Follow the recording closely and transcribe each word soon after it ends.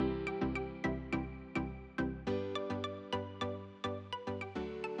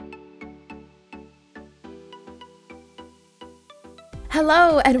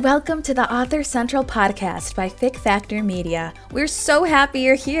Hello, and welcome to the Author Central podcast by Fic Factor Media. We're so happy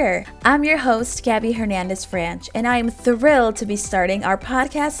you're here. I'm your host, Gabby Hernandez Franch, and I am thrilled to be starting our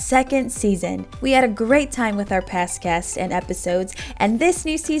podcast's second season. We had a great time with our past guests and episodes, and this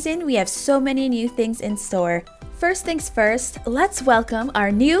new season, we have so many new things in store. First things first, let's welcome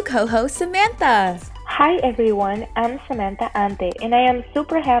our new co-host, Samantha. Hi everyone, I'm Samantha Ante and I am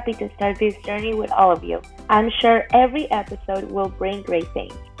super happy to start this journey with all of you. I'm sure every episode will bring great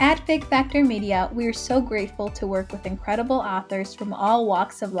things. At Fic Factor Media, we're so grateful to work with incredible authors from all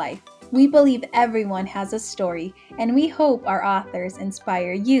walks of life. We believe everyone has a story, and we hope our authors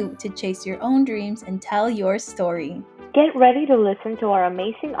inspire you to chase your own dreams and tell your story. Get ready to listen to our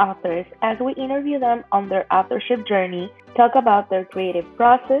amazing authors as we interview them on their authorship journey, talk about their creative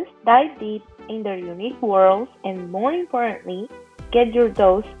process, dive deep in their unique worlds, and more importantly, get your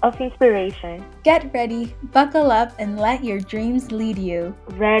dose of inspiration. Get ready, buckle up, and let your dreams lead you.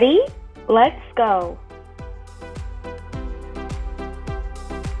 Ready? Let's go!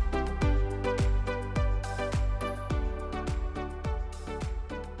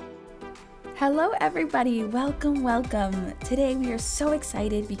 Hello everybody, welcome. Today we are so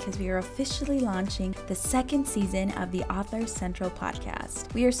excited because we are officially launching the second season of the Author Central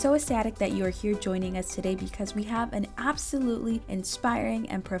podcast. We are so ecstatic that you are here joining us today because we have an absolutely inspiring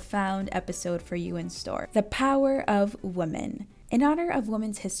and profound episode for you in store. The Power of Women. In honor of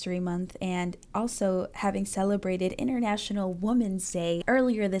Women's History Month and also having celebrated International Women's Day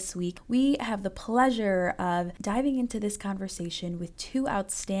earlier this week, we have the pleasure of diving into this conversation with two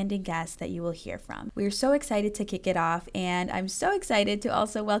outstanding guests that you will hear from. We are so excited to kick it off, and I'm so excited to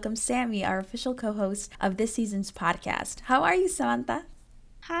also welcome Sammy, our official co-host of this season's podcast. How are you, Samantha?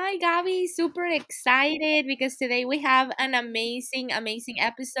 Hi, Gabby. Super excited because today we have an amazing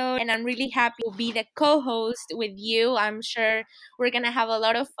episode, and I'm really happy to be the co host with you. I'm sure we're going to have a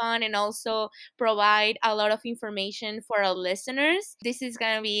lot of fun and also provide a lot of information for our listeners. This is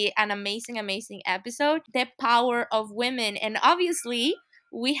going to be an amazing episode. The power of women. And obviously,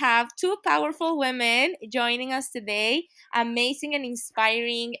 we have two powerful women joining us today, amazing and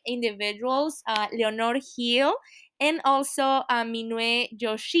inspiring individuals, Leonor Hill and also Minue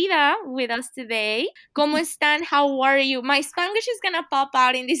Yoshida with us today. ¿Cómo están? How are you? My Spanish is gonna pop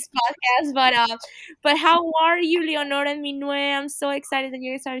out in this podcast, but how are you, Leonor and Minue? I'm so excited that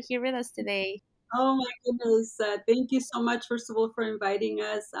you guys are here with us today. Oh my goodness. Thank you so much, first of all, for inviting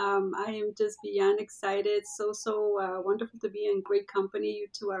us. I am just beyond excited. So wonderful to be in great company. You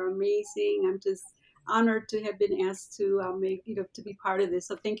two are amazing. I'm just honored to have been asked to to be part of this.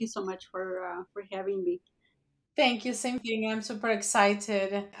 So thank you so much for having me. Thank you. Same thing. I'm super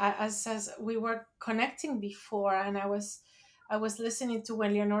excited. As we were connecting before, and I was listening to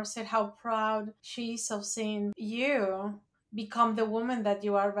when Leonor said how proud she is of seeing you become the woman that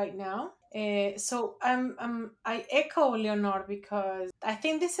you are right now. I echo Leonor because I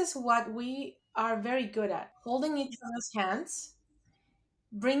think this is what we are very good at: holding each other's hands,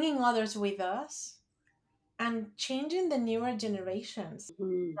 bringing others with us, and changing the newer generations,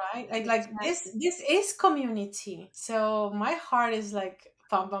 Mhm. right? Like this is community. So my heart is like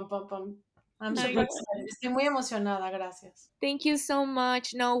pum pum pum pum. I'm I super know. excited. Estoy muy emocionada. Gracias. Thank you so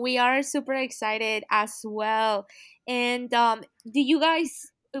much. No, we are super excited as well. And do you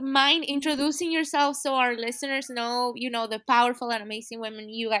guys mind introducing yourselves so our listeners know, the powerful and amazing women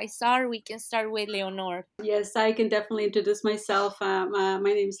you guys are? We can start with Leonor. Yes, I can definitely introduce myself. My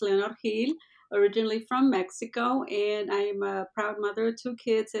name is Leonor Gil, originally from Mexico, and I am a proud mother of two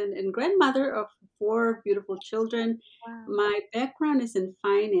kids and grandmother of four beautiful children. Wow. My background is in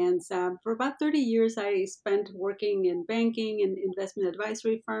finance. For about 30 years, I spent working in banking and investment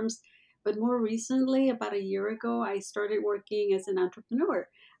advisory firms. But more recently, about a year ago, I started working as an entrepreneur.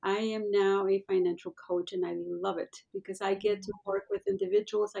 I am now a financial coach, and I love it because I get to work with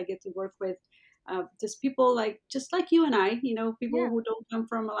individuals. I get to work with just people just like you and I, people Yeah. who don't come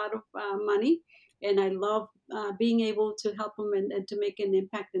from a lot of money. And I love being able to help them and to make an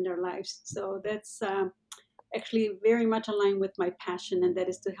impact in their lives. So that's actually very much aligned with my passion, and that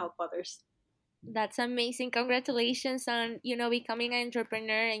is to help others. That's amazing. Congratulations on, becoming an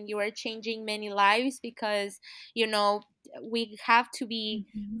entrepreneur and you are changing many lives because, you know, we have to be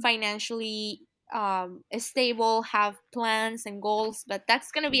financially stable, have plans and goals, but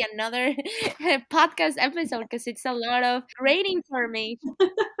that's going to be another podcast episode because it's a lot of great information.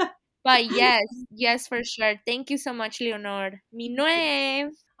 But yes, for sure. Thank you so much, Leonor.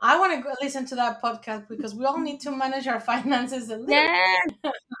 Minue. I want to go listen to that podcast because we all need to manage our finances a little.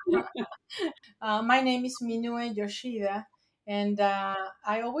 Yes. My name is Minue Yoshida, And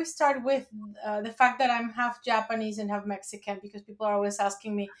I always start with the fact that I'm half Japanese and half Mexican, because people are always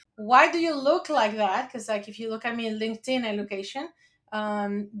asking me, why do you look like that? Because like if you look at me in LinkedIn, I look Asian.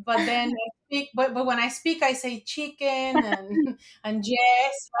 But then I speak, but when I speak, I say chicken and and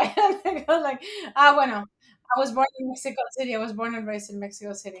yes, right? And I go like, bueno, I was born in Mexico City. I was born and raised in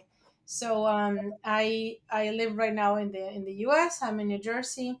Mexico City. So I live right now in the U.S. I'm in New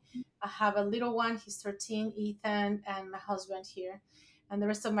Jersey. I have a little one. He's 13, Ethan, and my husband here, and the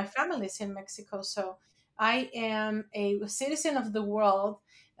rest of my family is in Mexico. So I am a citizen of the world,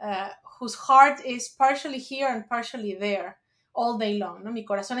 uh, whose heart is partially here and partially there all day long. No, mi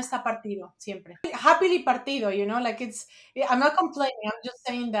corazón está partido siempre. Happily partido, like I'm not complaining. I'm just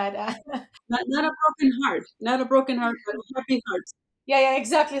saying that. Not a broken heart, not a broken heart, but a happy heart. Yeah,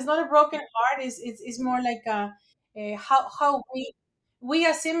 exactly. It's not a broken heart. It's more like how we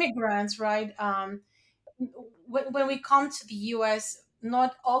as immigrants, right? When we come to the US,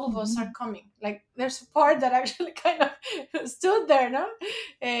 not all of us are Mhm. coming. Like there's a part that actually kind of stood there, no?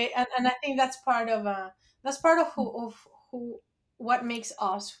 And I think that's part of who what makes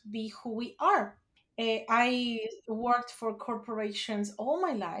us be who we are. I worked for corporations all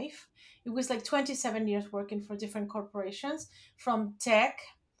my life. It was like 27 years working for different corporations, from tech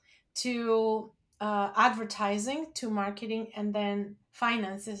to advertising to marketing, and then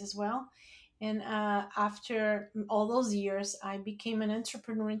finances as well. And after all those years, I became an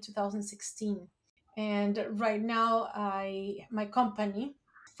entrepreneur in 2016. And right now, I my company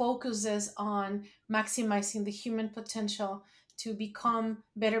focuses on maximizing the human potential to become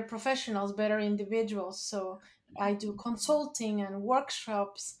better professionals, better individuals. So I do consulting and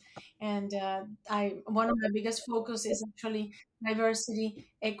workshops, and I one of my biggest focus is actually diversity,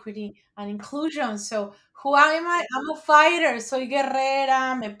 equity, and inclusion. So who am I? I'm a fighter. Soy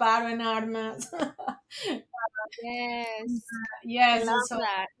guerrera. Me paro en armas. Yes, I Yes, and love so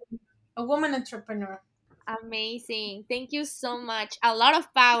that. a woman entrepreneur. Amazing. Thank you so much. A lot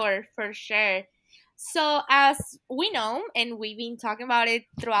of power for sure. So as we know, and we've been talking about it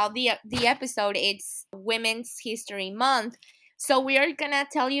throughout the episode, it's Women's History Month. So we are gonna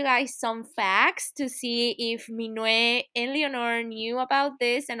tell you guys some facts to see if Minue and Leonor knew about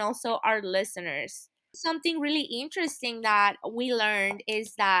this, and also our listeners. Something really interesting that we learned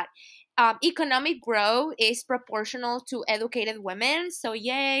is that economic growth is proportional to educated women. So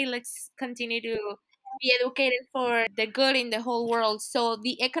yay, let's continue to be educated for the good in the whole world. So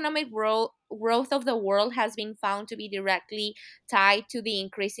the economic growth of the world has been found to be directly tied to the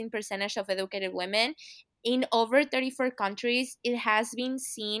increasing percentage of educated women. In over 34 countries, it has been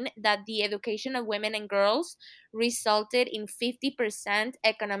seen that the education of women and girls resulted in 50%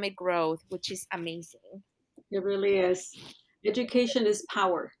 economic growth, which is amazing. It really is. Education is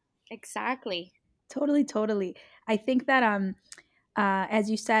power. Exactly. Totally, totally. I think that as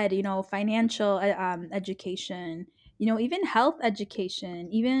you said, financial education, even health education,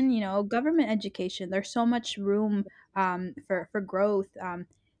 even government education. There's so much room for growth.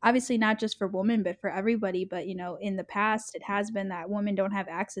 Obviously, not just for women, but for everybody. But in the past, it has been that women don't have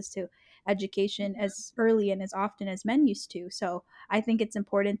access to education as early and as often as men used to. So I think it's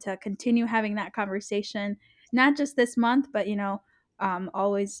important to continue having that conversation, not just this month, but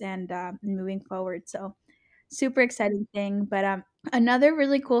always and moving forward. So super exciting thing. But another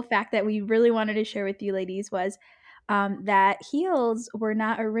really cool fact that we really wanted to share with you ladies was that heels were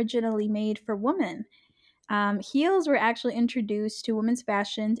not originally made for women. Heels were actually introduced to women's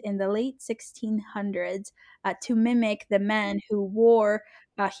fashions in the late 1600s to mimic the men who wore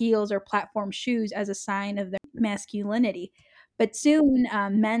heels or platform shoes as a sign of their masculinity. But soon,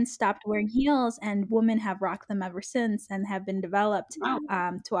 men stopped wearing heels, and women have rocked them ever since and have been developed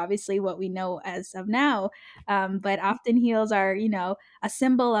Wow. to obviously what we know as of now. But often, heels are, a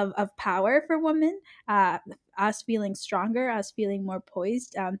symbol of power for women, us feeling stronger, us feeling more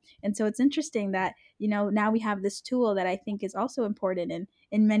poised. And so it's interesting that now we have this tool that I think is also important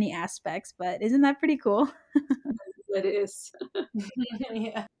in many aspects. But isn't that pretty cool? It is.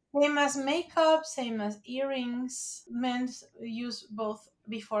 Yeah. Same as makeup, same as earrings. Men use both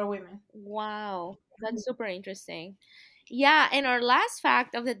before women. Wow, that's super interesting. Yeah, and our last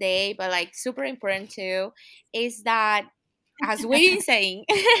fact of the day, but like super important too, is that as we've been saying,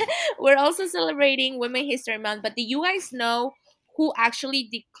 we're also celebrating Women History Month. But do you guys know who actually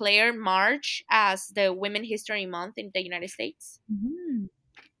declared March as the Women History Month in the United States? Mhm.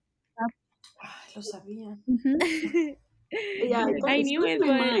 Ah, lo sabía. Mhm. Yeah, I it knew slipped it,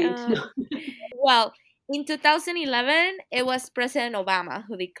 my but mind. No. well, in 2011, it was President Obama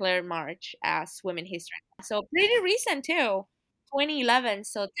who declared March as Women History Month. So pretty recent too, 2011.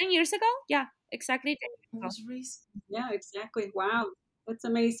 So 10 years ago. Yeah. exactly 10 It years ago. was recent. Yeah, exactly. Wow. That's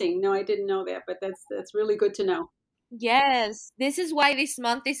amazing. No, I didn't know that, but that's really good to know. Yes, this is why this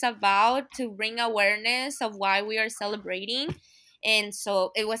month is about to bring awareness of why we are celebrating. And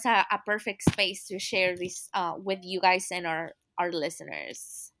so it was a perfect space to share this with you guys and our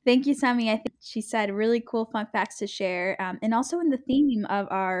listeners. Thank you, Sammy. I think she said really cool fun facts to share, and also in the theme of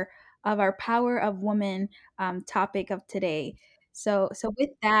our power of woman topic of today. So with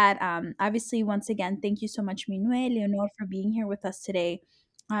that, obviously, once again, thank you so much, Minue, Leonor, for being here with us today.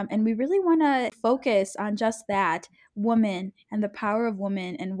 And we really want to focus on just that woman and the power of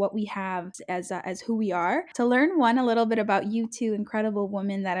woman and what we have as who we are. To learn one a little bit about you two incredible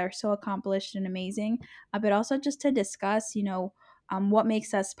women that are so accomplished and amazing, but also just to discuss, what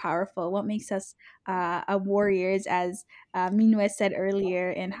makes us powerful, what makes us warriors, as Minue said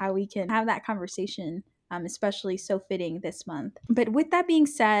earlier, and how we can have that conversation, especially so fitting this month. But with that being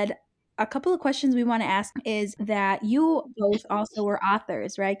said, a couple of questions we want to ask is that you both also were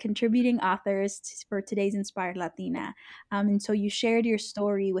authors, right? Contributing authors for today's Inspired Latina. And so you shared your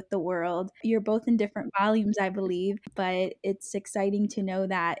story with the world. You're both in different volumes, I believe, but it's exciting to know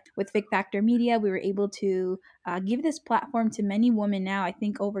that with Vic Factor Media, we were able to give this platform to many women now. I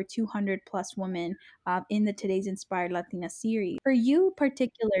think over 200 plus women in the Today's Inspired Latina series. For you,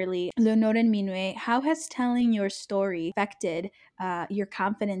 particularly, Leonora and Minue, how has telling your story affected your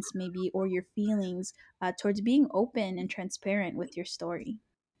confidence, maybe, or your feelings towards being open and transparent with your story?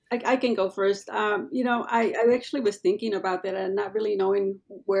 I can go first. I actually was thinking about that and not really knowing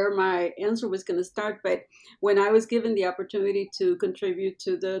where my answer was going to start. But when I was given the opportunity to contribute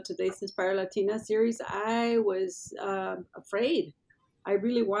to the Today's Inspire Latina series, I was afraid. I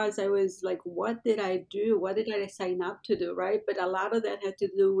really was. I was like, what did I do? What did I sign up to do? Right. But a lot of that had to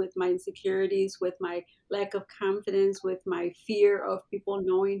do with my insecurities, with my lack of confidence, with my fear of people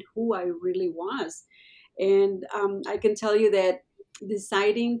knowing who I really was. And I can tell you that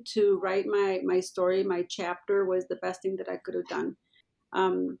deciding to write my story, my chapter, was the best thing that I could have done.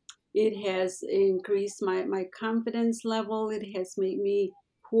 um, it has increased my confidence level. It has made me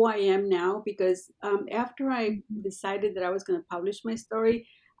who I am now, because after I Mhm. decided that I was going to publish my story,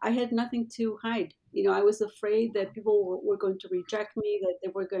 I had nothing to hide. I was afraid that people were going to reject me, that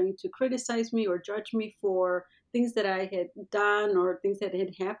they were going to criticize me or judge me for things that I had done or things that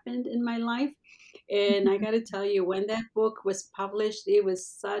had happened in my life. And I got to tell you, when that book was published, it was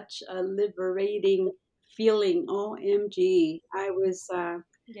such a liberating feeling. OMG. I was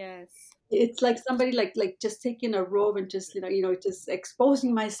Yes. it's like somebody like just taking a robe and just just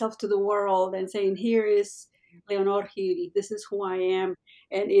exposing myself to the world and saying, here is Leonor Gil, this is who I am.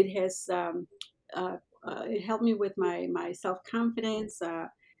 And it has uh, it helped me with my self-confidence.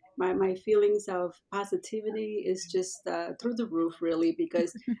 My feelings of positivity is just through the roof, really,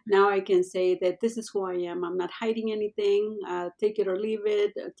 because now I can say that this is who I am. I'm not hiding anything. Take it or leave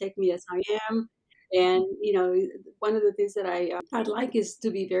it. Take me as I am. And one of the things that I'd like is to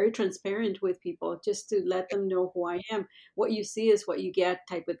be very transparent with people, just to let them know who I am. What you see is what you get,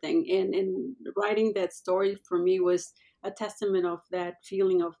 type of thing. And writing that story for me was a testament of that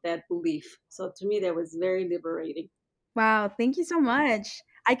feeling, of that belief. So to me, that was very liberating. Wow, thank you so much.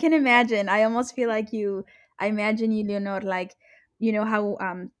 I can imagine. I almost feel like I imagine you, Leonor, like, how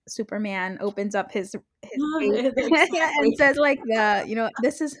Superman opens up his cape and Exactly. says like,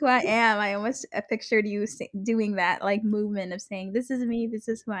 this is who I am. I almost pictured you doing that like movement of saying, this is me, this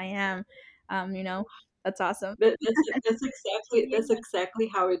is who I am. You know, that's awesome. That's exactly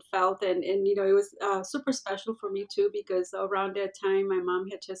how it felt. And it was super special for me too, because around that time my mom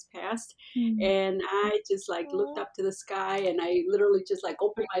had just passed. Mm. And I just like looked up to the sky, and I literally just like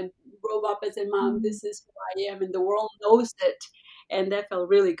opened my robe up and said, Mom, Mm. this is who I am, and the world knows it. And that felt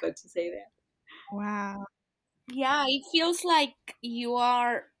really good to say that. Wow. Yeah, it feels like you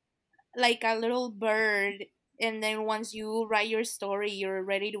are like a little bird, and then once you write your story, you're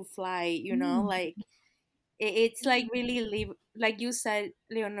ready to fly, Mm. like it's like really like you said,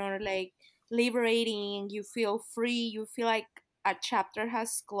 Leonor, like liberating. You feel free, you feel like a chapter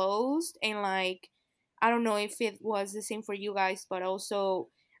has closed. And like, I don't know if it was the same for you guys, but also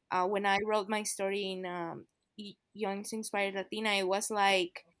when I wrote my story in Young Inspired Latina, it was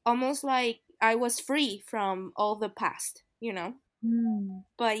like almost like I was free from all the past, Mm.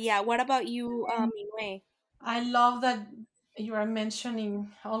 but yeah, what about you, Minue? I love that you are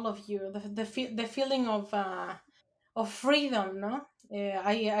mentioning, all of you, the feeling of freedom. No,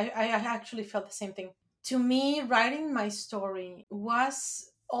 I actually felt the same thing. To me, writing my story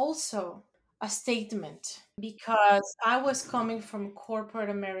was also a statement, because I was coming from corporate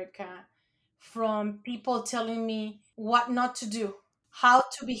America, from people telling me what not to do. how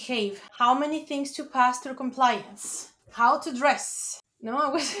to behave, how many things to pass through compliance, how to dress. No,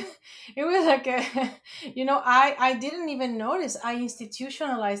 it was it was like a, I didn't even notice I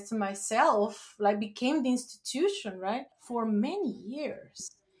institutionalized myself, like became the institution, right? For many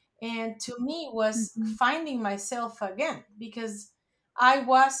years. And to me it was Mhm. finding myself again because I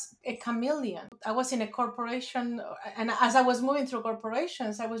was a chameleon. I was in a corporation, and as I was moving through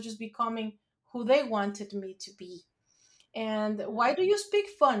corporations, I was just becoming who they wanted me to be. And why do you speak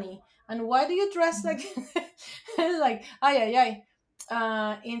funny, and why do you dress like like ay ay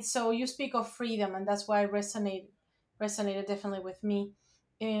ay, and so you speak of freedom, and that's why it resonated definitely with me.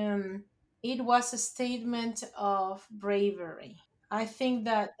 um it was a statement of bravery. I think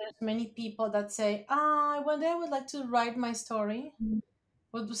that there's many people that say, one day I would like to write my story.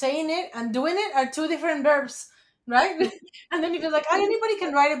 But saying it and doing it are two different verbs, right? And then you feel like, anybody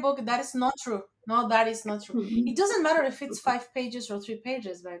can write a book. That is not true. No, that is not true. It Mhm. doesn't matter if it's 5 pages or 3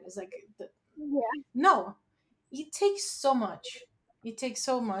 pages, right? It's like, no, it takes so much. It takes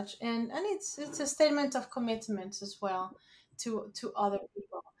so much, and it's a statement of commitment as well to other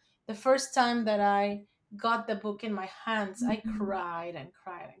people. The first time that I got the book in my hands, I Mhm. cried and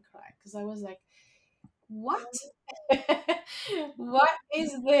cried and cried because I was like, what? What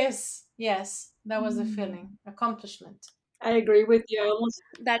is this? Yes, that was a feeling, Mhm. accomplishment. I agree with you. I almost,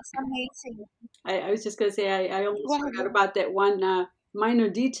 That's amazing. I was just gonna say, I Go almost forgot ahead. about that one minor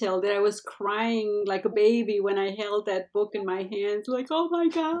detail that I was crying like a baby when I held that book in my hands, like, oh my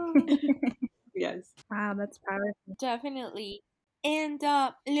God. Yes. Wow, that's powerful. Definitely. And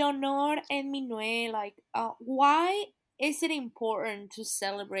Leonor and Minue, like, why is it important to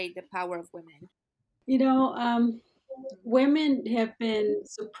celebrate the power of women? You know, women have been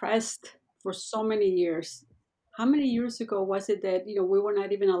suppressed for so many years. How many years ago was it that, we were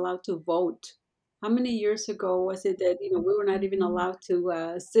not even allowed to vote? How many years ago was it that, we were not even Mhm. allowed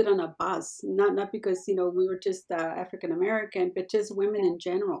to sit on a bus? Not because, we were just African American, but just women in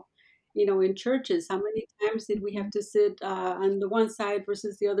general. In churches, how many times did we have Mhm. to sit on the one side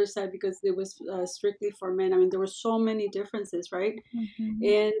versus the other side because it was strictly for men? I mean, there were so many differences, right? Mhm.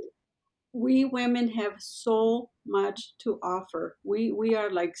 And we women have so much to offer. We are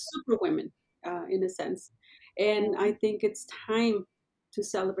like super women, in a sense, and I think it's time to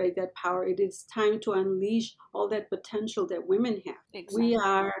celebrate that power. It is time to unleash all that potential that women have. We Exactly.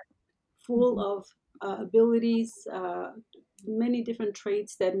 are full Mhm. of abilities, many different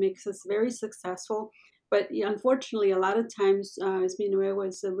traits that makes us very successful. But yeah, unfortunately, a lot of times, as Minue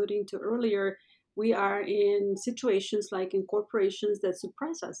was alluding to earlier, we are in situations like in corporations that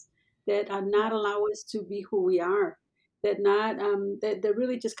suppress us, that are not allow us to be who we are, that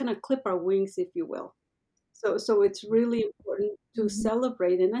really just kind of clip our wings, if you will. So it's really important to Mhm.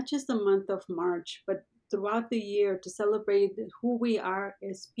 celebrate, and not just the month of March, but throughout the year to celebrate who we are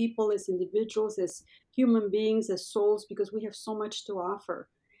as people, as individuals, as human beings, as souls, because we have so much to offer.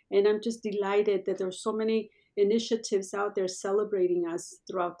 And I'm just delighted that there's so many initiatives out there celebrating us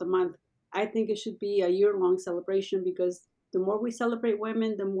throughout the month. I think it should be a year-long celebration because the more we celebrate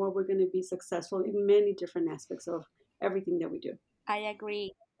women, the more we're going to be successful in many different aspects of everything that we do. I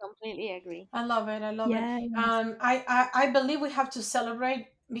agree. Completely agree. I love it. I love it. Yes. I believe we have to celebrate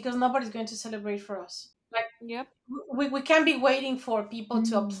because nobody's going to celebrate for us. Like, Yep. we can't be waiting for people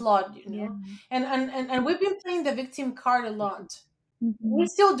to Mm. applaud, Yeah. and we've been playing the victim card a lot. We Mhm.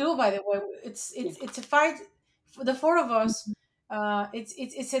 still do, by the way. it's Yeah. it's it's a fight for the four of us. Mhm.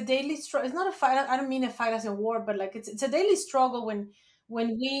 It's a daily struggle. It's not a fight. I don't mean a fight as a war, but like it's a daily struggle when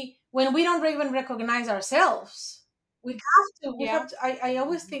we don't even recognize ourselves. We have to I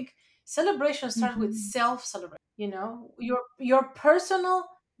always think celebration starts with Mhm. self celebration. Your personal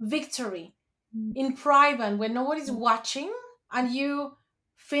victory Mhm. in private when nobody's watching, and you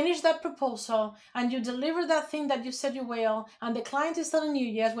finish that proposal and you deliver that thing that you said you will, and the client is telling you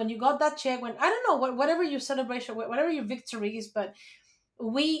yes, when you got that check, when I don't know whatever your celebration, whatever your victory is. But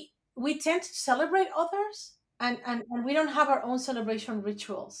we tend to celebrate others, and we don't have our own celebration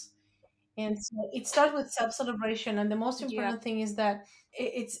rituals. And so it starts with self celebration, and the most Yep. important thing is that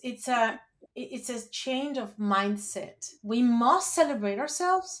it's a change of mindset. We must celebrate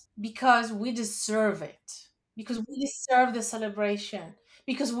ourselves because we deserve it, because we deserve the celebration,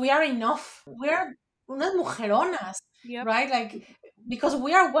 because we are enough. We are unas mujeronas, Yep. right? Like, because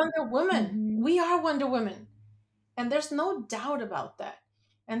we are Wonder Woman. Mhm. We are Wonder Women, and there's no doubt about that.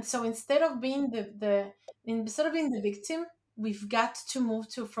 And so instead of being the victim, we've got to move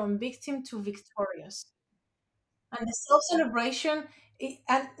to from victim to victorious. And the self celebration,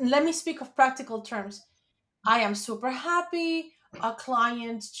 and let me speak of practical terms. I am super happy. A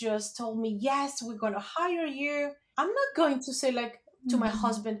client just told me, yes, we're going to hire you. I'm not going to say, like, to my Mhm.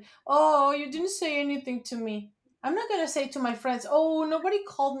 husband, "Oh, you didn't say anything to me." I'm not going to say to my friends, "Oh, nobody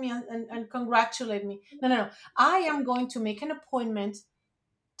called me and congratulate me." No, no, no. I am going to make an appointment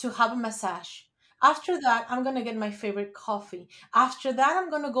to have a massage. After that, I'm gonna get my favorite coffee. After that, I'm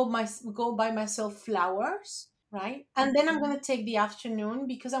gonna go buy myself flowers, right? And then I'm gonna take the afternoon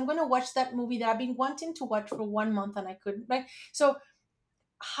because I'm gonna watch that movie that I've been wanting to watch for 1 month and I couldn't, right? So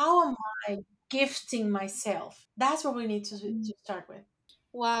how am I gifting myself? That's what we need to start with.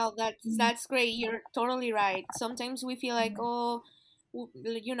 Wow, that's great. You're totally right. Sometimes we feel like, oh,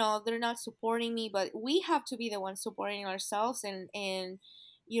 they're not supporting me, but we have to be the ones supporting ourselves and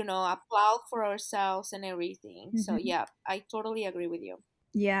applaud for ourselves and everything. So Mhm. yeah, I totally agree with you.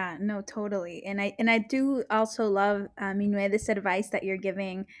 Yeah, no, totally. And I do also love, Minue, this advice that you're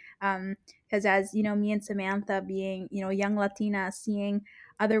giving, because as you know, me and Samantha being, young Latina, seeing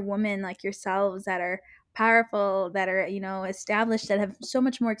other women like yourselves that are powerful, that are, established, that have so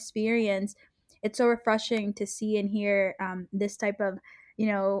much more experience, it's so refreshing to see and hear this type of,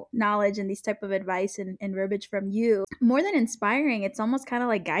 knowledge and these type of advice and verbiage from you. More than inspiring, it's almost kind of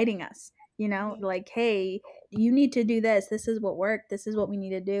like guiding us, like, hey, you need to do this. This is what worked. This is what we need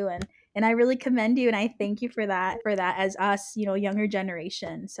to do. And I really commend you and I thank you for that as us, younger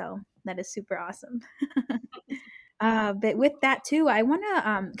generation. So that is super awesome. But with that too, I want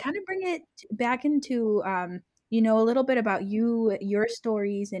to kind of bring it back into a little bit about you, your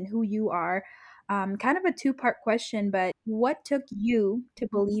stories, and who you are. Kind of a two-part question, but what took you to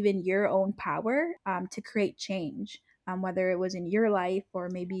believe in your own power to create change, whether it was in your life or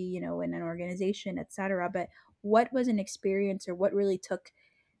maybe in an organization, etc. But what was an experience, or what really took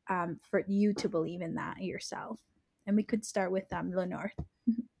for you to believe in that yourself? And we could start with Lenore.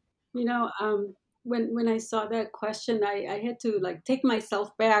 You know, when I saw that question, I had to like take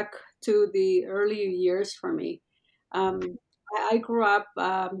myself back to the early years for me. I grew up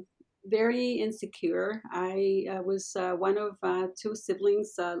very insecure. I was one of two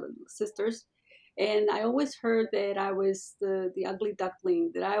siblings, sisters, and I always heard that I was the ugly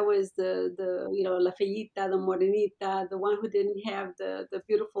duckling, that I was the la feita, the morenita, the one who didn't have the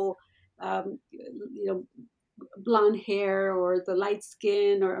beautiful blonde hair or the light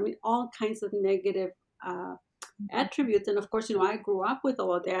skin, or I mean all kinds of negative uh, attributes. And of course, I grew up with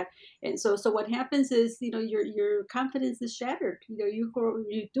all of that. And so what happens is, your confidence is shattered. You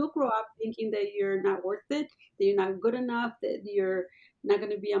do grow up thinking that you're not worth it, that you're not good enough, that you're not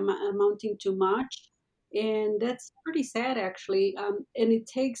going to be amounting to much. And that's pretty sad, actually. And it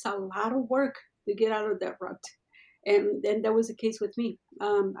takes a lot of work to get out of that rut. And that was the case with me.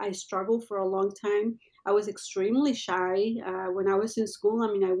 I struggled for a long time. I was extremely shy when I was in school.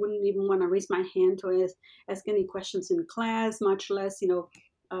 I mean, I wouldn't even want to raise my hand to ask any questions in class, much less,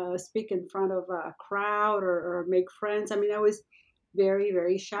 speak in front of a crowd or make friends. I mean, I was very,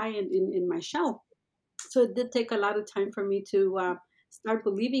 very shy in my shell. So it did take a lot of time for me to start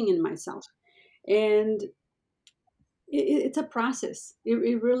believing in myself. And it's a process.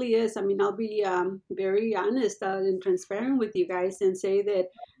 It really is. I mean, I'll be very honest and transparent with you guys and say that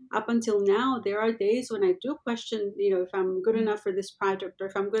up until now, there are days when I do question, if I'm good enough for this project or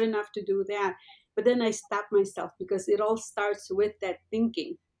if I'm good enough to do that. But then I stop myself because it all starts with that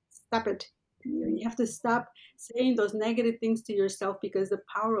thinking. Stop it. You have to stop saying those negative things to yourself, because the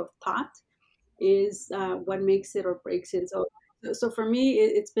power of thought is what makes it or breaks it. So for me,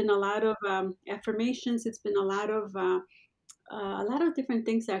 it's been a lot of affirmations. It's been a lot of different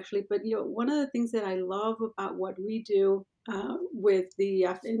things, actually. But one of the things that I love about what we do with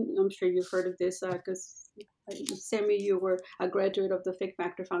and I'm sure you've heard of this because Sammy, you were a graduate of the Fake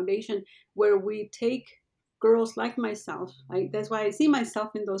Factor Foundation, where we take girls like myself. That's why I see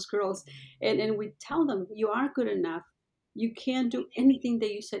myself in those girls, and we tell them, you are good enough. You can do anything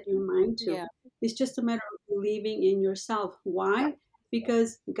that you set your mind to. Yeah. It's just a matter of believing in yourself. Why?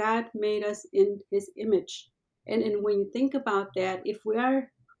 Because God made us in His image, and when you think about that, if we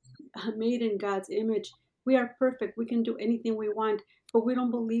are made in God's image, we are perfect. We can do anything we want, but we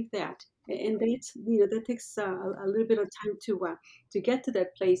don't believe that, and that takes a little bit of time to get to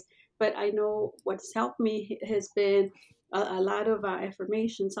that place. But I know what's helped me has been a lot of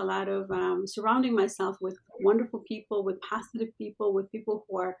affirmations, a lot of surrounding myself with wonderful people, with positive people, with people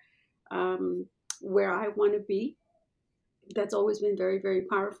who are um, where I want to be. That's always been very, very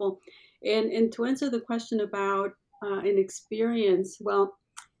powerful. And to answer the question about an experience, well,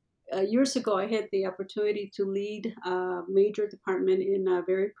 years ago, I had the opportunity to lead a major department in a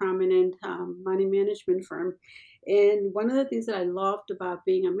very prominent money management firm. And one of the things that I loved about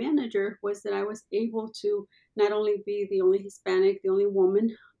being a manager was that I was able to not only be the only Hispanic, the only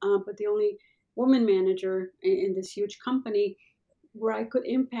woman, but the only woman manager in this huge company. where I could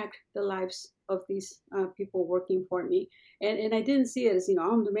impact the lives of these people working for me. And I didn't see it as,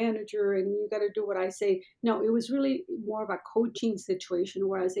 I'm the manager and you got to do what I say. No, it was really more of a coaching situation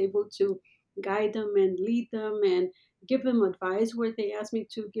where I was able to guide them and lead them and give them advice where they asked me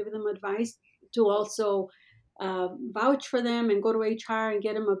to give them advice, to also vouch for them and go to HR and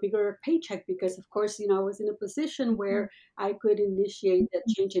get them a bigger paycheck, because of course, I was in a position Mhm. where I could initiate that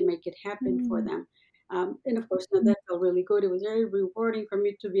change and make it happen for Mm. them. And of course, that felt really good. It was very rewarding for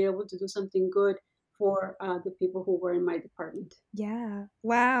me to be able to do something good for the people who were in my department. Yeah.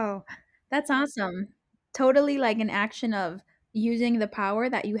 Wow. That's awesome. Totally like an action of using the power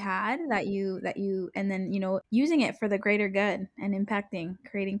that you had, that you and then, using it for the greater good and impacting,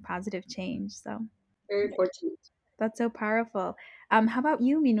 creating positive change. So Very fortunate. that's so powerful. How about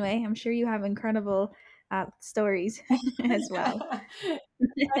you, Minue? I'm sure you have incredible stories as well.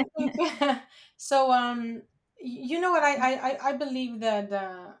 I think so. You know what? I believe that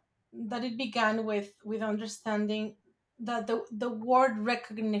that it began with understanding that the word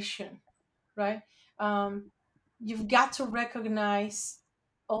recognition, right? Um, you've got to recognize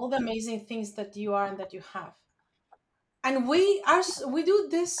all the amazing things that you are and that you have, and we do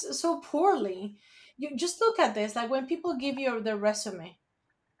this so poorly. You just look at this, like when people give you their resume,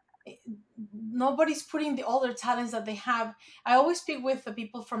 nobody's putting all their talents that they have. I always speak with the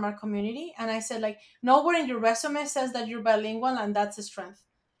people from our community and I said, like, nowhere in your resume says that you're bilingual and that's a strength.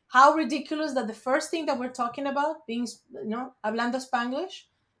 How ridiculous that the first thing that we're talking about, being, hablando Spanglish,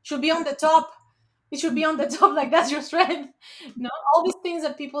 should be on the top. It should be on the top, like that's your strength. No, all these things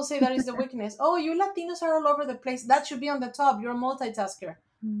that people say that is the weakness. Oh, you Latinos are all over the place. That should be on the top. You're a multitasker.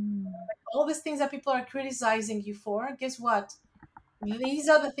 Mm. All these things that people are criticizing you for, guess what? These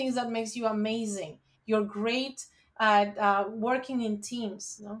are the things that makes you amazing. You're great at working in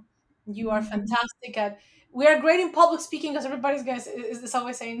teams. No, you are Mhm. fantastic at. We are great in public speaking because everybody's guys is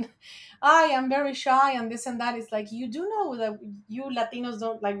always saying, "I am very shy" and this and that. It's like you do know that you Latinos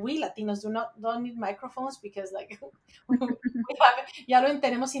don't, like, we Latinos don't need microphones because like we have ya lo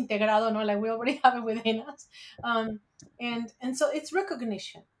tenemos integrado, no, like we already have it within us. And so it's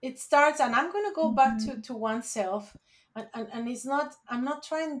recognition. It starts, and I'm going to go back Mhm. to oneself, and it's not, I'm not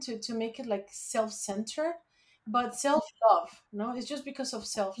trying to make it like self-centered, but self-love. No, it's just because of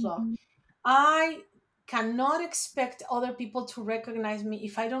self-love. Mhm. I cannot expect other people to recognize me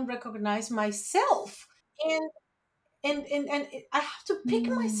if I don't recognize myself. And I have to pick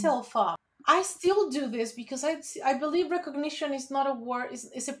Mm. myself up. I still do this because I believe recognition is not a word,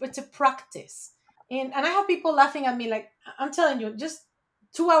 it's a practice. And I have people laughing at me, like, I'm telling you, just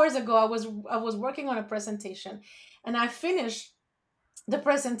 2 hours ago I was working on a presentation, and I finished the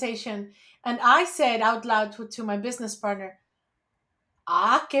presentation, and I said out loud to my business partner,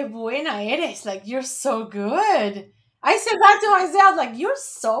 "Ah, qué buena eres! Like, you're so good." I said that to myself, like, "You're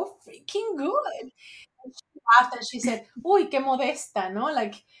so freaking good." And she laughed and she said, "Uy, qué modesta," no?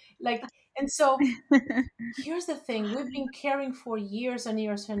 Like, and so here's the thing: we've been caring for years and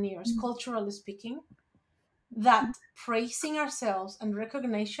years and years, culturally speaking, that praising ourselves and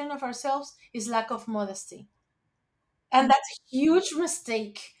recognition of ourselves is lack of modesty, and that's a huge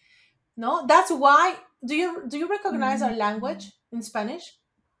mistake. No, that's why. Do you recognize our Mhm. language in Spanish?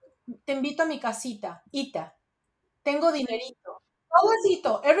 Te invito a mi casita, ita. Tengo dinerito.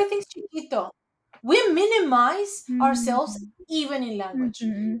 Todo everything's chiquito. We minimize ourselves Mhm. even in language,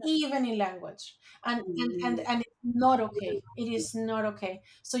 Mhm. even in language, and it's not okay. It is not okay.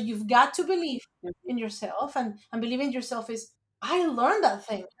 So you've got to believe in yourself, and believe in yourself is, I learned that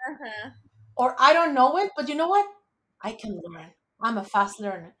thing, Uh-huh. or I don't know it, but you know what? I can learn. I'm a fast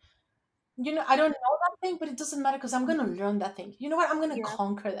learner. I don't know that thing, but it doesn't matter because I'm gonna learn that thing. You know what? I'm gonna Yeah.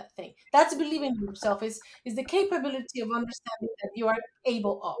 conquer that thing. That's believing in yourself. Is the capability of understanding that you are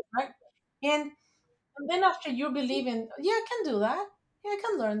able of, right? And then after you believe in, yeah, I can do that. Yeah, I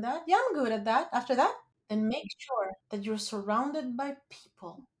can learn that. Yeah, I'm good at that. After that, then make sure that you're surrounded by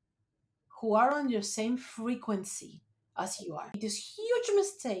people who are on your same frequency as you are. This huge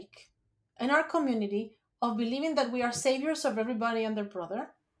mistake in our community of believing that we are saviors of everybody and their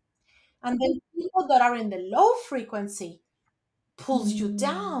brother, and then people that are in the low frequency pulls you Mm.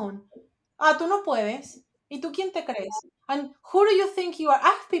 down. Ah, tú no puedes. ¿Y tú quién te crees? And who do you think you are? I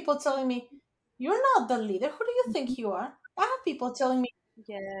have people telling me, you're not the leader. Who do you think you are? I have people telling me,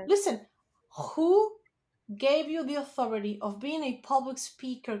 Yes. listen, who gave you the authority of being a public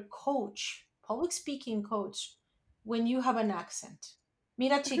speaker coach, public speaking coach, when you have an accent?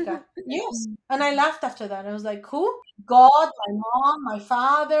 Mira, chica. Yes. And I laughed after that. I was like, who? God, my mom, my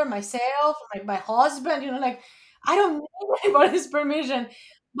father, myself, my husband, like, I don't need anybody's permission.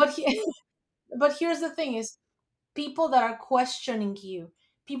 But he, but here's the thing is, people that are questioning you,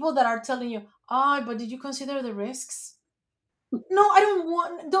 people that are telling you, "Ah, but did you consider the risks?" No, I don't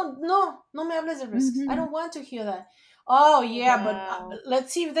want. Don't no me hables de risks. I Mhm. don't want to hear that. Oh yeah, but Wow.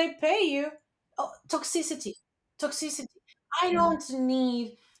 let's see if they pay you. Oh, toxicity, toxicity. I don't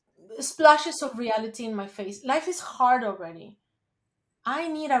need splashes of reality in my face. Life is hard already. I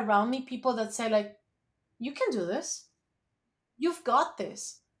need around me people that say like, "You can do this. You've got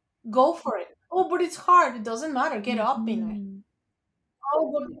this. Go for it." Oh, but it's hard. It doesn't matter. Get up in it. Mhm.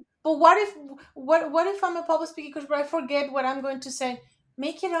 Oh, but what if what if I'm a public speaker because I forget what I'm going to say?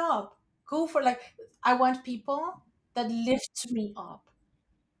 Make it up. Go for like I want people that lift me up.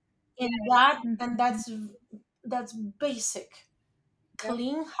 And Mhm. that's basic. Yep.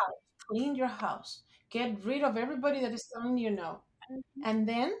 Clean house, clean your house. Get rid of everybody that is telling you no. And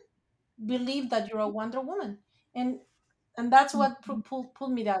then believe that you're a Wonder Woman. And and that's what Mhm.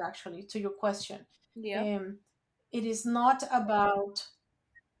 pulled me down actually to your question. Yep. Um, it is not about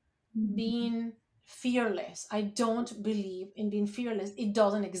Mhm. being fearless. I don't believe in being fearless. It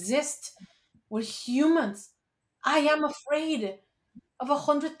doesn't exist. We're humans. I am afraid of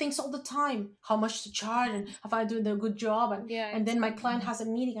 100 things all the time. How much to charge and if I do a good job Yeah, and then my exactly. client has a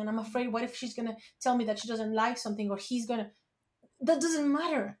meeting and I'm afraid what if she's gonna tell me that she doesn't like something or he's gonna that doesn't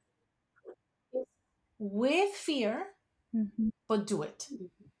matter. With fear, Mhm. but do it.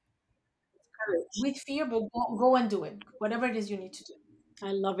 Courage. With fear, but go and do it. Whatever it is you need to do.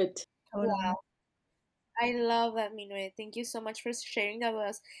 I love it. Totally. I love that, Minue. Thank you so much for sharing that with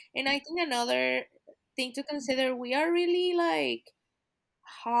us. And I think another thing to consider, we are really like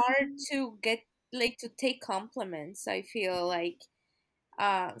hard to get like to take compliments. I feel like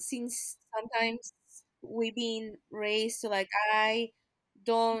since sometimes we've been raised to like I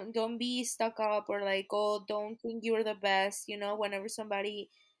don't be stuck up or like oh don't think you're the best, you know, whenever somebody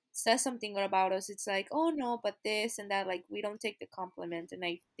says something about us it's like oh no but this and that like we don't take the compliment and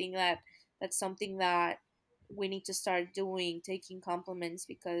I think that that's something that we need to start doing, taking compliments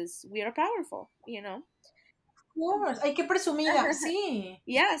because we are powerful, you know. Of course, hay que presumida, sí.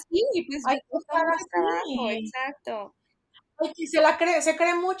 Ya, sí, pues Hay me que costó estar mucho trabajo, así. exacto. Ay, que se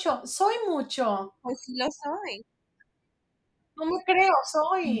cree mucho. Soy mucho. Pues sí lo soy. No me creo,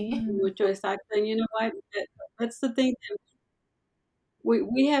 soy. Mhm. Mucho exacto. And you know what? That's the thing.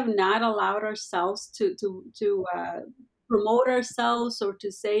 We have not allowed ourselves to promote ourselves or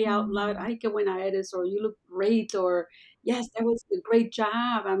to say out loud, Mhm. "Ay, qué buena eres," or "You look great," or "Yes, that was a great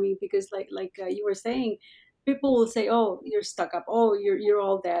job." I mean, because like you were saying, people will say, "Oh, you're stuck up. Oh, you're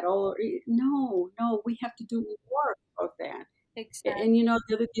all that." Oh, no, no, we have to do more of that. And Exactly. you know,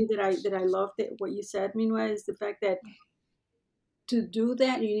 the other thing that I loved that what you said, Minwa, is the fact that to do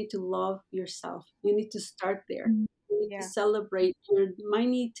that, you need to love yourself. You need to start there. Mhm. You need to Yeah. celebrate your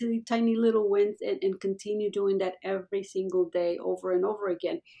tiny, tiny little wins and continue doing that every single day over and over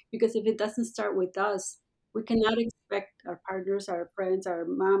again. Because if it doesn't start with us, we cannot expect our partners, our friends, our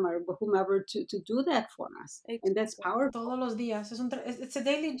mom, or whomever to do that for us. And that's Exactly. powerful. Todos los días. It's a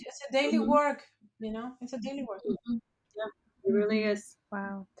daily Hmm. work, you know? It's a daily work. Hmm. Yeah, it really Mhm. is.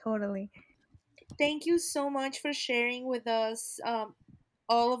 Wow, totally. Thank you so much for sharing with us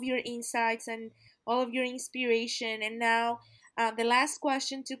all of your insights and all of your inspiration. And now, the last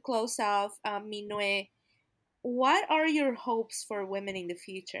question to close off, Minue. What are your hopes for women in the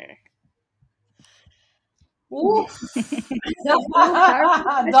future? Oof. Ooh,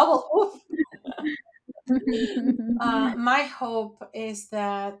 powerful Double oof. question. My hope is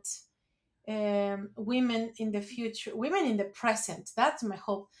that women in the present, that's my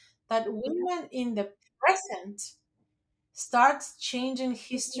hope, that women in the present start changing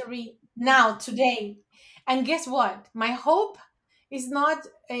history now, today. And guess what? My hope is not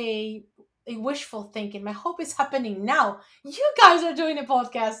a wishful thinking. My hope is happening now. You guys are doing a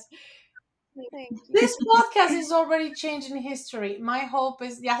podcast. Thank you. This podcast is already changing history. My hope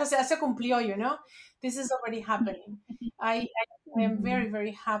is ya se cumplió, you know. This is already happening. I am very Mhm.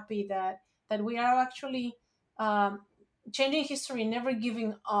 very happy that we are actually um, changing history, never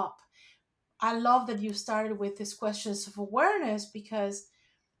giving up. I love that you started with these questions of awareness because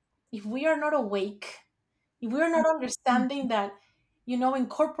if we are not awake, if we are not understanding that, you know, in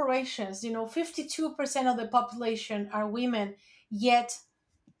corporations, you know, 52% of the population are women, yet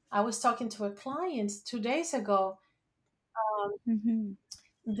I was talking to a client 2 days ago. Mhm.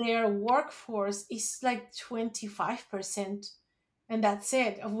 Their workforce is like 25%, and that's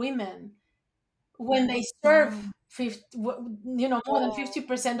it, of women. When they serve Wow. 50, you know, more than Oh,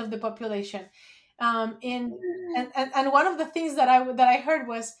 50% of the population. And one of the things that I heard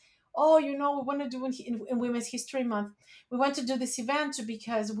was, oh, you know, we want to do in Women's History Month. We want to do this event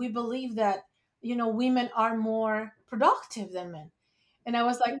because we believe that women are more productive than men. And I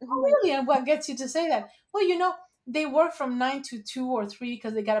was like, oh, Mhm. really? And what gets you to say that? Well, they work from 9 to 2 or 3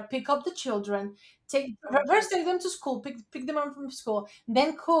 because they got to pick up the children, first take them to school, pick them up from school,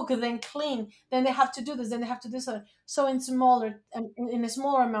 then cook, then clean, then they have to do this, then they have to do this. So in a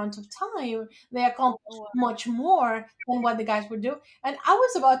smaller amount of time, they accomplish Wow. much more than what the guys would do. And I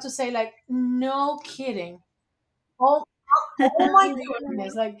was about to say, like, no kidding. Oh, oh my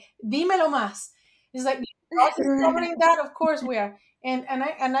goodness! Like, dímelo más. It's like, you're not discovering that. Of course we are. And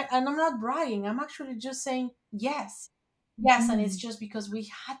I'm not bragging. I'm actually just saying yes, yes. And it's Mhm. just because we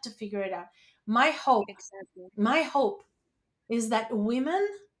had to figure it out. My hope, Exactly. my hope is that women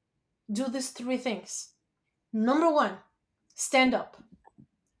do these three things. Number one, stand up.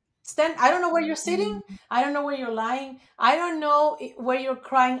 Stand. I don't know where you're sitting. I don't know where you're lying. I don't know where you're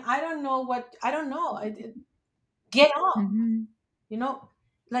crying. I don't know what. I don't know. Get up. Mhm. You know,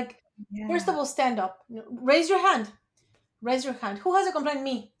 like, first Yeah. of all, stand up. Raise your hand. Raise your hand. Who has a complaint?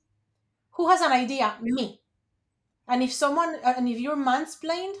 Me. Who has an idea? Me. And if you're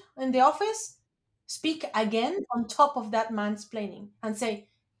mansplained in the office, speak again on top of that mansplaining and say,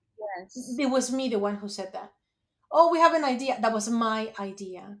 Yes. it was me, the one who said that. Oh, we have an idea. That was my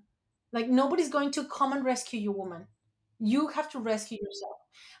idea. Like, nobody's going to come and rescue you, woman. You have to rescue yourself.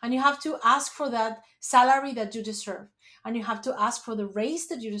 And you have to ask for that salary that you deserve. And you have to ask for the raise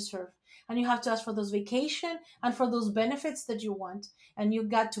that you deserve. And you have to ask for those vacation and for those benefits that you want. And you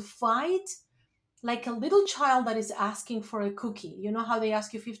got to fight like a little child that is asking for a cookie. You know how they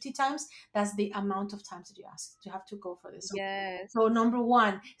ask you 50 times? That's the amount of times that you ask. You have to go for this. Yes. So number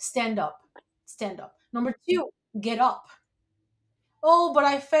one, stand up. Stand up. Number two, get up. Oh, but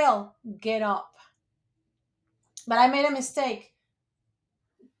I fell. Get up. But I made a mistake.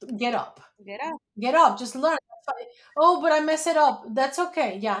 Get up. Get up. Get up. Just learn. That's fine. Oh, but I mess it up. That's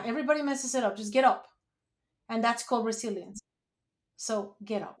okay. Yeah, everybody messes it up. Just get up. And that's called resilience. So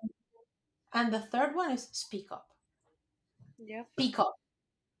get up. And the third one is speak up. Yep. Speak up.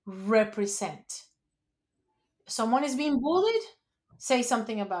 Represent. Someone is being bullied, say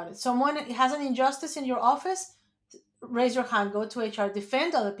something about it. Someone has an injustice in your office, raise your hand, go to HR,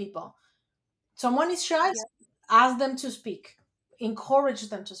 defend other people. Someone is shy, Yep. ask them to speak, encourage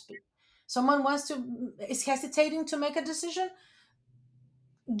them to speak. Someone is hesitating to make a decision,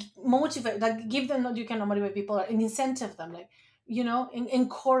 motivate, like, give them, you cannot motivate people, and incentive them, like,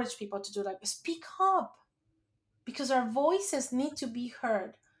 encourage people to do, like, speak up, because our voices need to be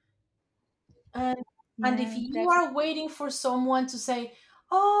heard. And if Yeah. you Definitely. are waiting for someone to say,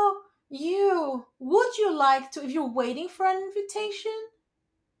 oh, would you like to, if you're waiting for an invitation,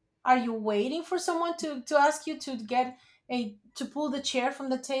 are you waiting for someone to ask you to pull the chair from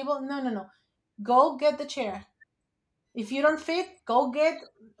the table? No, no, no. Go get the chair. If you don't fit, go get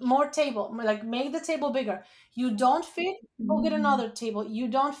more table. Like, make the table bigger. You don't fit, go get Mhm. another table. You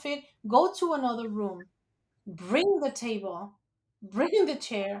don't fit, go to another room. Bring the table, bring the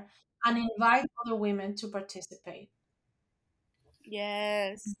chair, and invite other women to participate.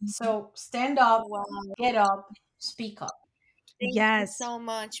 Yes. So stand up, Wow. get up, speak up. Thank you Yes. so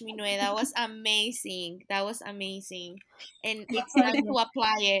much, Minue. That was amazing. That was amazing. And My it's time pleasure. to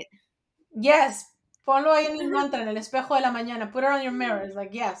apply it. Yes. Ponlo ahí en el mantra, en el espejo de la mañana. Put it on your mirror. It's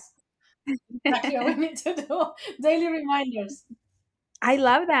like, yes, exactly what we need to do. Daily reminders. I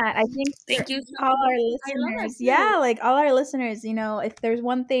love that. I think for Thank you so all much. our I love that listeners, too. yeah, like all our listeners, if there's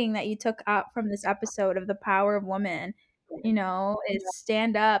one thing that you took up from this episode of the power of woman, is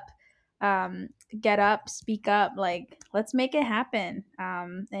stand up, um, get up, speak up, like let's make it happen.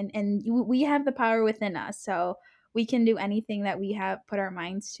 We have the power within us, so we can do anything that we have put our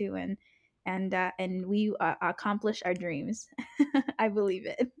minds to, and we accomplish our dreams. I believe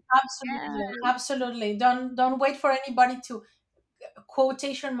it. Absolutely. Absolutely. Don't wait for anybody to,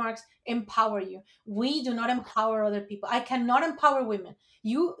 quotation marks, empower you. We do not empower other people. I cannot empower women.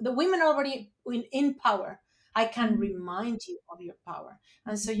 The women are already in power. I can remind you of your power.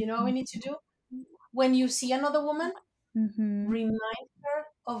 And so, you know what we need to do? When you see another woman, Mm-hmm. remind her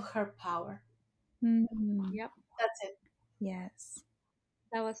of her power. Mm-hmm. Yep. That's it. Yes.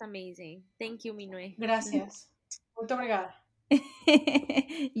 That was amazing. Thank you, Minue. Gracias. Muito obrigada.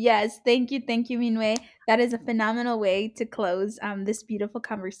 Yes, thank you, Minwei. That is a phenomenal way to close this beautiful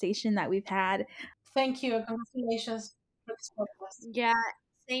conversation that we've had. Thank you. Congratulations for this podcast. Yeah,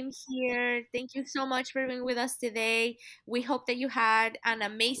 same here. Thank you so much for being with us today. We hope that you had an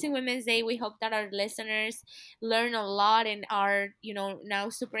amazing Women's Day. We hope that our listeners learn a lot and are, now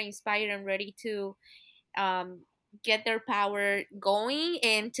super inspired and ready to um, get their power going.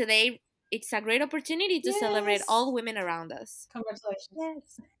 And today, it's a great opportunity to celebrate Yes. all women around us.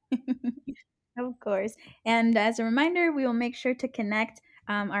 Congratulations. Yes. Of course. And as a reminder, we will make sure to connect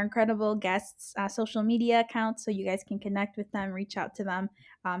our incredible guests' social media accounts so you guys can connect with them, reach out to them,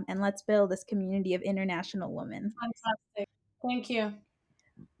 and let's build this community of international women. Fantastic. Thank you.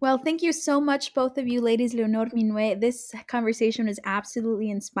 Well, thank you so much, both of you, ladies, Leonor, Minue. This conversation was absolutely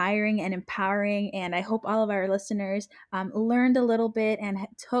inspiring and empowering, and I hope all of our listeners learned a little bit and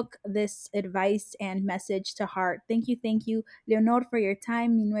took this advice and message to heart. Thank you, Leonor, for your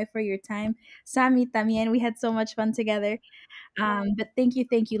time, Minue, for your time, Sami también. We had so much fun together. But thank you,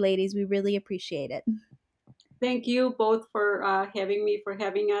 ladies. We really appreciate it. Thank you both for having me, for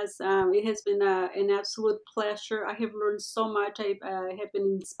having us. It has been an absolute pleasure. I have learned so much. I have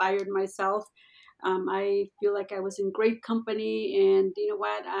been inspired myself. I feel like I was in great company, and you know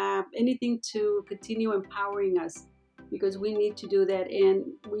what? Anything to continue empowering us, because we need to do that, and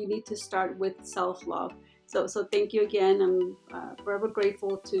we need to start with self love. So thank you again. I'm forever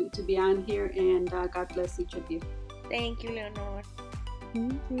grateful to be on here, and God bless each of you. Thank you, Leonor.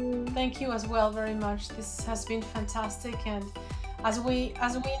 Thank you. Thank you as well very much. This has been fantastic, and as we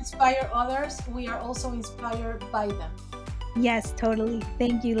inspire others, we are also inspired by them. Yes, totally.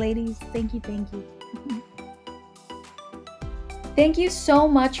 Thank you, ladies. Thank you. Thank you so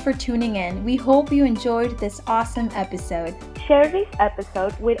much for tuning in. We hope you enjoyed this awesome episode. Share this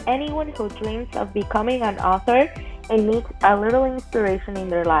episode with anyone who dreams of becoming an author and needs a little inspiration in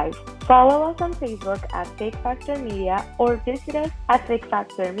their life. Follow us on Facebook at Fake Factor Media or visit us at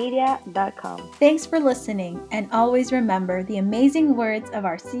fakefactormedia.com. Thanks for listening, and always remember the amazing words of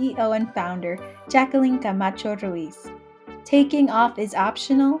our CEO and founder, Jacqueline Camacho Ruiz. Taking off is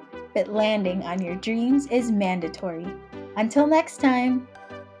optional, but landing on your dreams is mandatory. Until next time.